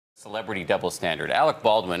Celebrity double standard. Alec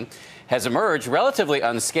Baldwin has emerged relatively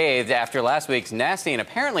unscathed after last week's nasty and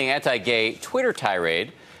apparently anti-gay Twitter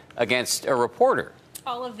tirade against a reporter.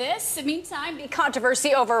 All of this, meantime, the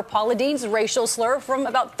controversy over Paula Deen's racial slur from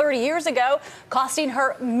about 30 years ago, costing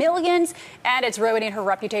her millions, and it's ruining her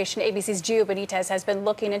reputation. ABC's Gio Benitez has been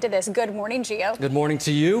looking into this. Good morning, Gio. Good morning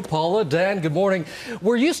to you, Paula, Dan, good morning.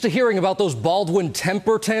 We're used to hearing about those Baldwin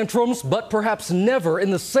temper tantrums, but perhaps never in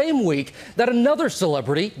the same week that another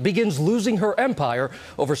celebrity begins losing her empire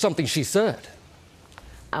over something she said.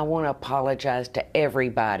 I want to apologize to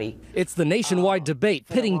everybody. It's the nationwide debate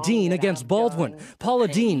pitting Deen against Baldwin. Paula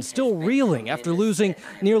Deen still reeling after losing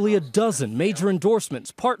nearly a dozen major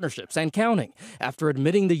endorsements, partnerships, and counting after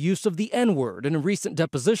admitting the use of the N-word in a recent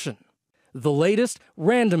deposition. The latest,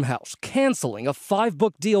 Random House canceling a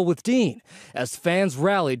 5-book deal with Deen as fans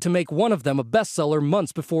rallied to make one of them a bestseller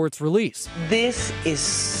months before its release. This is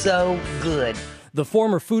so good. The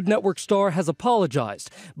former Food Network star has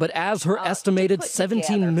apologized, but as her estimated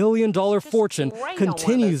 $17 million fortune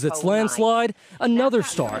continues its landslide, another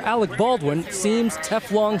star, Alec Baldwin, seems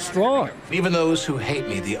Teflon strong. Even those who hate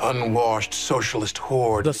me, the unwashed socialist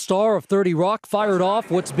horde. The star of 30 Rock fired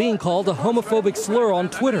off what's being called a homophobic slur on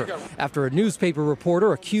Twitter after a newspaper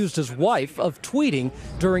reporter accused his wife of tweeting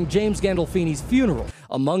during James Gandolfini's funeral.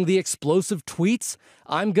 Among the explosive tweets,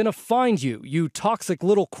 "I'm gonna find you, you toxic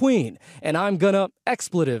little queen, and I'm gonna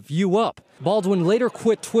expletive you up." Baldwin later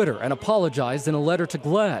quit Twitter and apologized in a letter to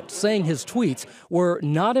GLAAD, saying his tweets were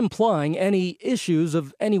not implying any issues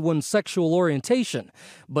of anyone's sexual orientation.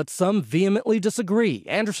 But some vehemently disagree.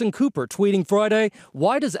 Anderson Cooper tweeting Friday,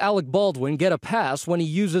 "Why does Alec Baldwin get a pass when he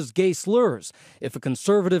uses gay slurs? If a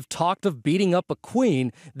conservative talked of beating up a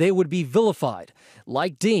queen, they would be vilified."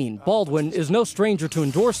 Like Deen, Baldwin is no stranger to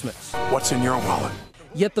endorsements. What's in your wallet?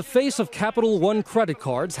 Yet the face of Capital One credit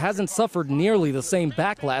cards hasn't suffered nearly the same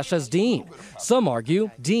backlash as Deen. Some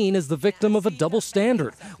argue Deen is the victim of a double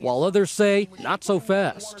standard, while others say not so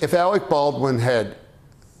fast. If Alec Baldwin had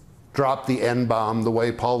dropped the N-bomb the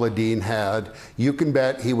way Paula Deen had, you can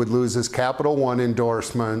bet he would lose his Capital One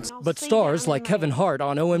endorsements. But stars like Kevin Hart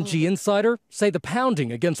on OMG Insider say the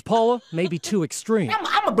pounding against Paula may be too extreme.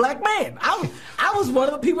 I'm a black man. I was one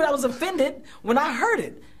of the people that was offended when I heard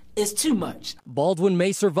it. It's too much. Baldwin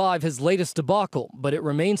may survive his latest debacle, but it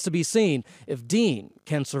remains to be seen if Deen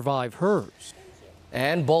can survive hers.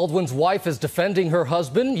 And Baldwin's wife is defending her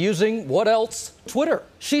husband using what else? Twitter.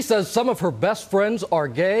 She says some of her best friends are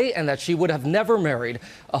gay and that she would have never married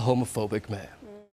a homophobic man.